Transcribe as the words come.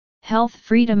Health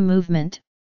Freedom Movement,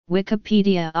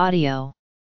 Wikipedia Audio.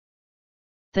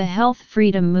 The Health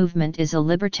Freedom Movement is a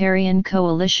libertarian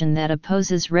coalition that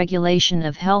opposes regulation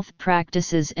of health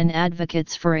practices and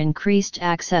advocates for increased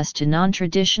access to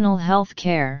non-traditional health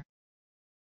care.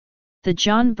 The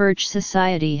John Birch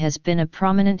Society has been a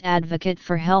prominent advocate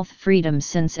for health freedom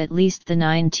since at least the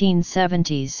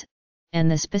 1970s, and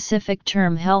the specific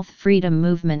term health freedom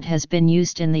movement has been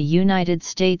used in the United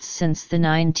States since the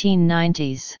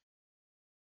 1990s.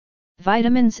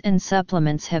 Vitamins and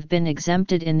supplements have been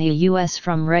exempted in the U.S.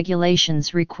 from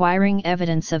regulations requiring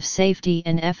evidence of safety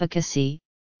and efficacy,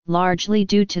 largely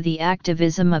due to the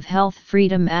activism of health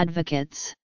freedom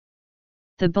advocates.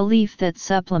 The belief that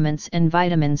supplements and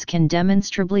vitamins can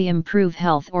demonstrably improve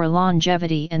health or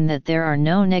longevity and that there are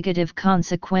no negative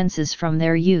consequences from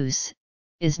their use,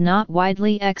 is not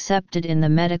widely accepted in the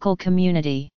medical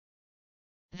community.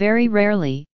 Very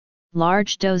rarely,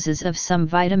 large doses of some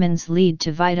vitamins lead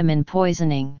to vitamin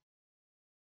poisoning.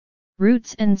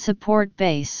 Roots and support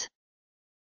base.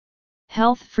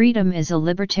 Health freedom is a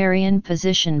libertarian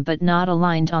position but not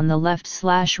aligned on the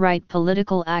left/right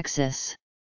political axis.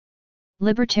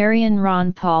 Libertarian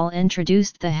Ron Paul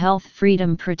introduced the Health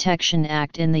Freedom Protection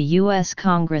Act in the U.S.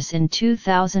 Congress in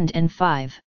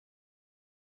 2005.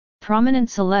 Prominent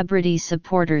celebrity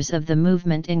supporters of the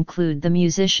movement include the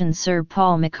musician Sir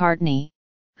Paul McCartney,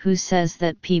 who says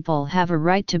that people have a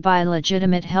right to buy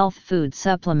legitimate health food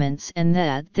supplements and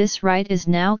that this right is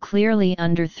now clearly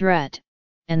under threat,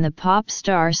 and the pop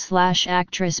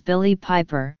star/actress Billie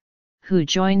Piper, who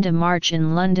joined a march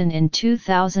in London in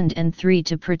 2003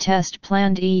 to protest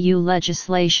planned EU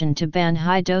legislation to ban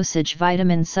high-dosage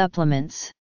vitamin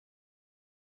supplements.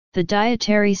 The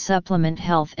Dietary Supplement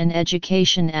Health and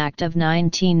Education Act of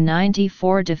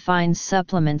 1994 defines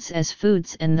supplements as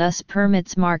foods and thus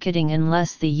permits marketing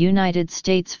unless the United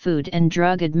States Food and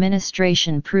Drug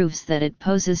Administration proves that it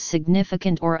poses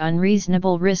significant or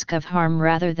unreasonable risk of harm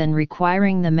rather than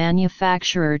requiring the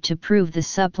manufacturer to prove the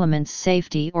supplement's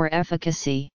safety or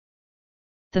efficacy.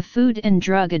 The Food and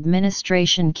Drug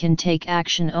Administration can take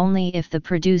action only if the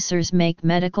producers make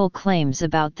medical claims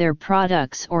about their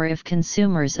products or if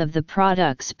consumers of the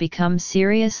products become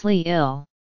seriously ill.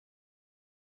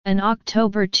 An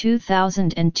October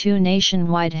 2002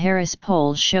 nationwide Harris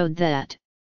poll showed that,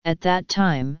 at that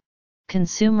time,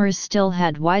 consumers still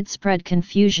had widespread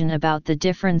confusion about the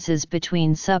differences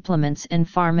between supplements and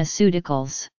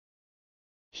pharmaceuticals.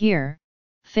 Here,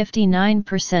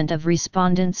 59% of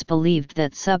respondents believed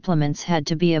that supplements had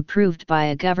to be approved by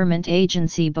a government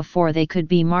agency before they could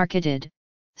be marketed,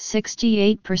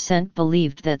 68%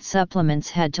 believed that supplements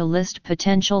had to list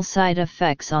potential side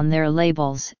effects on their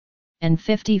labels, and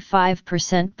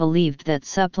 55% believed that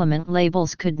supplement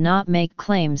labels could not make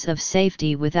claims of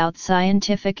safety without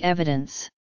scientific evidence.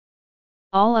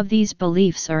 All of these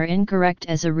beliefs are incorrect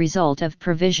as a result of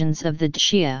provisions of the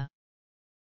DSHEA.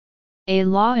 A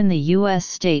law in the U.S.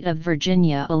 state of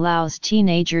Virginia allows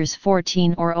teenagers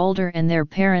 14 or older and their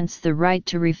parents the right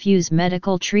to refuse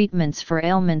medical treatments for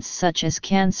ailments such as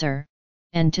cancer,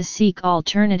 and to seek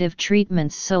alternative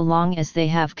treatments so long as they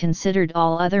have considered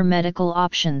all other medical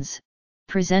options,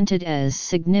 presented as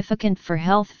significant for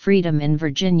health freedom in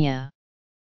Virginia.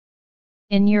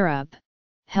 In Europe,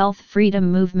 health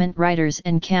freedom movement writers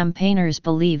and campaigners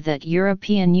believe that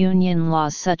European Union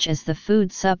laws such as the Food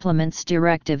Supplements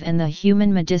Directive and the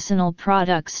Human Medicinal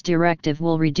Products Directive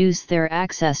will reduce their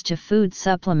access to food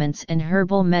supplements and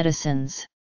herbal medicines.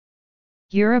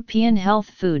 European health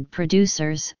food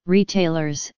producers,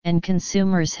 retailers, and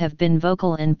consumers have been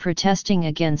vocal in protesting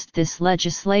against this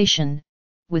legislation,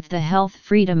 with the health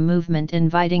freedom movement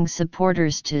inviting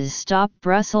supporters to stop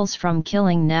Brussels from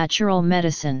killing natural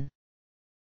medicine.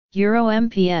 Euro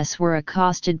MPs were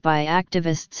accosted by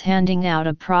activists handing out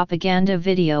a propaganda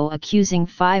video accusing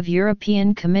 5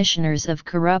 European commissioners of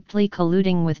corruptly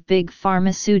colluding with big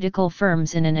pharmaceutical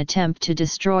firms in an attempt to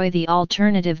destroy the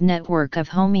alternative network of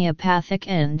homeopathic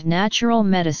and natural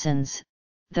medicines,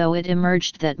 though it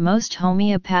emerged that most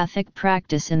homeopathic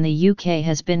practice in the UK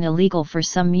has been illegal for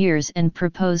some years and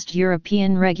proposed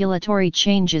European regulatory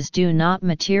changes do not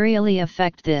materially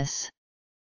affect this.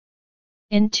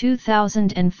 In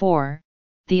 2004,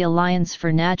 the Alliance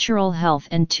for Natural Health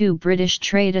and 2 British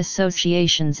trade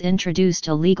associations introduced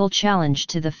a legal challenge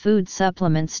to the Food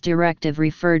Supplements Directive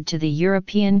referred to the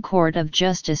European Court of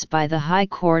Justice by the High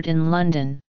Court in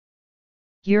London.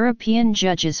 European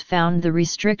judges found the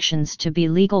restrictions to be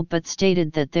legal but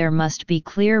stated that there must be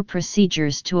clear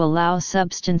procedures to allow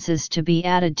substances to be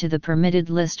added to the permitted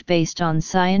list based on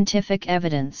scientific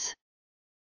evidence.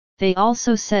 They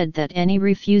also said that any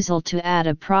refusal to add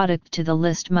a product to the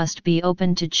list must be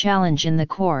open to challenge in the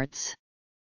courts.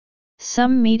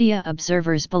 Some media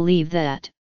observers believe that,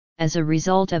 as a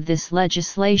result of this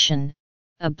legislation,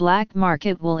 a black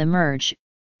market will emerge,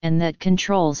 and that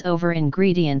controls over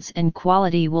ingredients and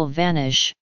quality will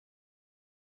vanish.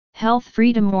 Health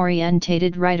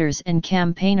freedom-orientated writers and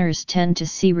campaigners tend to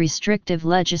see restrictive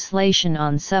legislation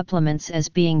on supplements as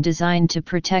being designed to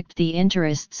protect the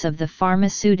interests of the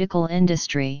pharmaceutical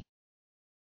industry.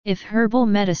 If herbal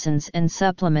medicines and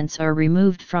supplements are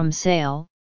removed from sale,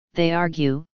 they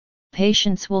argue,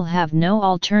 patients will have no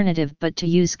alternative but to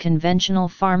use conventional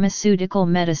pharmaceutical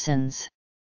medicines.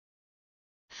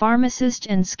 Pharmacist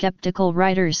and skeptical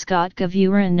writer Scott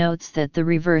Gavura notes that the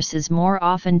reverse is more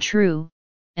often true,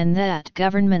 and that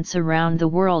governments around the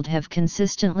world have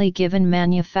consistently given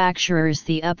manufacturers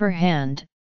the upper hand,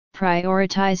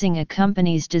 prioritizing a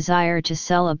company's desire to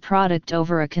sell a product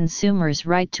over a consumer's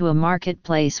right to a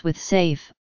marketplace with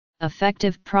safe,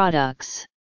 effective products.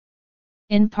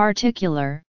 In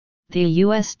particular, the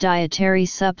U.S. Dietary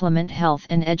Supplement Health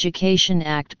and Education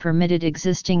Act permitted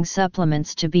existing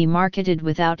supplements to be marketed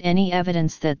without any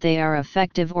evidence that they are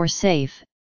effective or safe,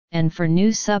 and for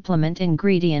new supplement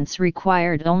ingredients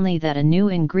required only that a new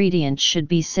ingredient should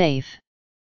be safe.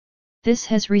 This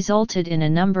has resulted in a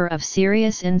number of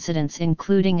serious incidents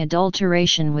including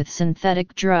adulteration with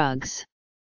synthetic drugs.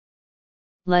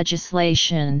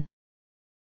 Legislation.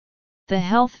 The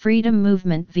health freedom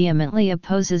movement vehemently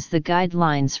opposes the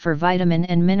guidelines for vitamin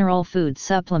and mineral food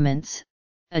supplements,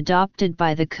 adopted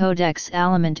by the Codex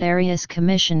Alimentarius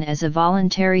Commission as a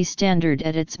voluntary standard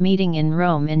at its meeting in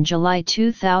Rome in July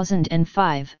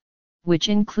 2005, which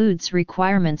includes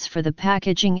requirements for the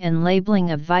packaging and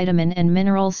labeling of vitamin and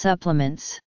mineral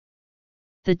supplements.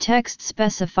 The text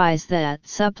specifies that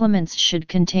supplements should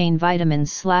contain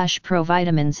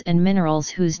vitamins/provitamins and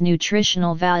minerals whose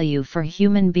nutritional value for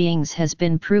human beings has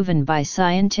been proven by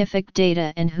scientific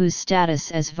data and whose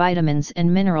status as vitamins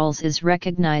and minerals is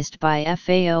recognized by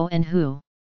FAO and WHO.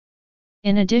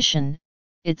 In addition,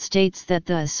 it states that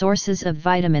the sources of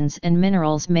vitamins and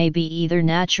minerals may be either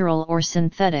natural or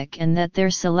synthetic and that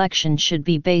their selection should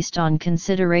be based on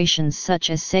considerations such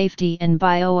as safety and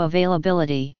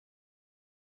bioavailability.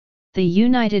 The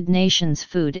United Nations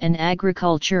Food and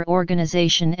Agriculture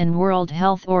Organization and World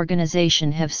Health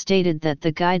Organization have stated that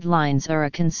the guidelines are a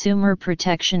consumer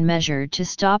protection measure to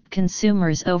stop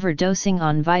consumers overdosing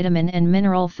on vitamin and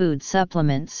mineral food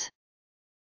supplements.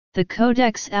 The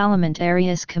Codex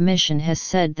Alimentarius Commission has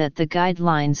said that the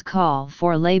guidelines call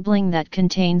for labeling that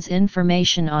contains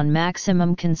information on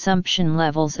maximum consumption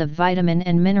levels of vitamin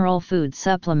and mineral food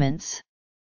supplements.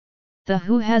 The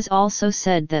WHO has also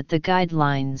said that the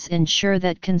guidelines ensure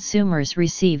that consumers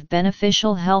receive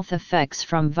beneficial health effects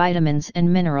from vitamins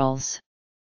and minerals.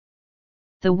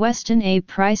 The Weston A.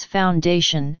 Price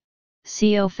Foundation,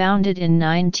 CO founded in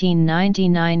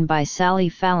 1999 by Sally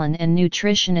Fallon and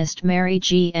nutritionist Mary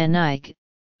G. Ike,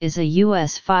 is a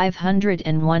U.S.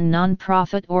 501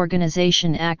 nonprofit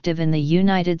organization active in the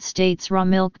United States raw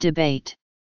milk debate.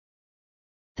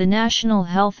 The National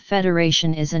Health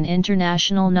Federation is an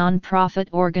international nonprofit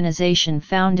organization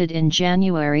founded in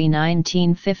January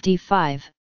 1955,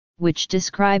 which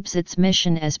describes its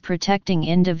mission as protecting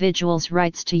individuals'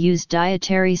 rights to use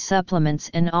dietary supplements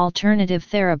and alternative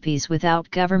therapies without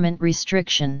government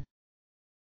restriction.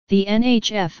 The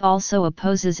NHF also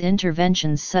opposes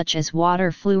interventions such as water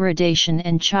fluoridation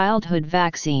and childhood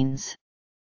vaccines.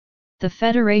 The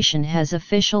Federation has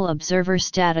official observer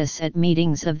status at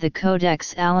meetings of the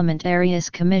Codex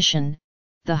Alimentarius Commission,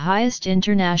 the highest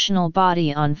international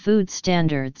body on food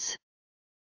standards.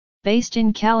 Based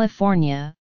in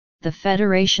California, the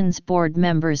Federation's board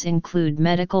members include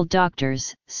medical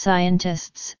doctors,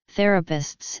 scientists,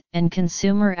 therapists, and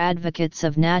consumer advocates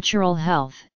of natural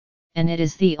health, and it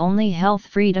is the only health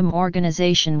freedom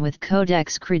organization with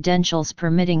Codex credentials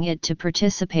permitting it to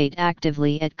participate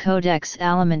actively at Codex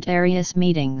Alimentarius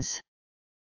meetings.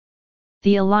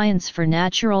 The Alliance for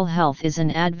Natural Health is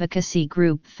an advocacy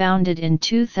group founded in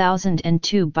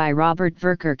 2002 by Robert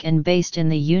Verkerk and based in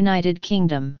the United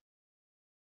Kingdom.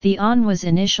 The ON was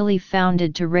initially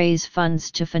founded to raise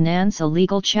funds to finance a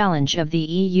legal challenge of the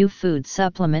EU Food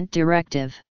Supplement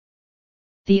Directive.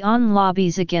 The ON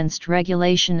lobbies against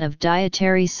regulation of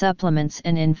dietary supplements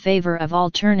and in favor of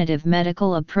alternative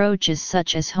medical approaches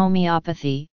such as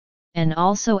homeopathy, and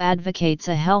also advocates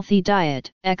a healthy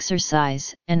diet,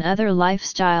 exercise, and other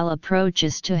lifestyle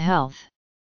approaches to health.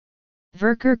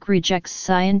 Verkerk rejects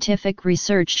scientific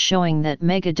research showing that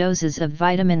megadoses of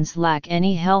vitamins lack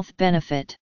any health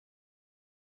benefit.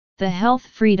 The health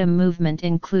freedom movement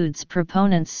includes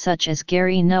proponents such as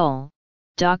Gary Null,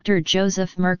 Dr.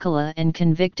 Joseph Mercola and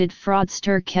convicted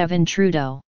fraudster Kevin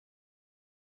Trudeau.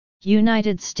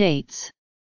 United States.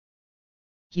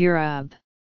 Europe.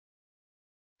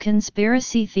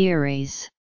 Conspiracy theories.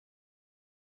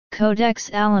 Codex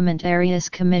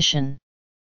Alimentarius Commission.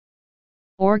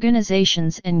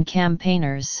 Organizations and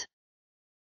campaigners.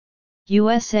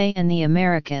 USA and the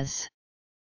Americas.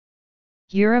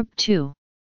 Europe 2.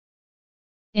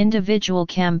 Individual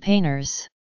campaigners.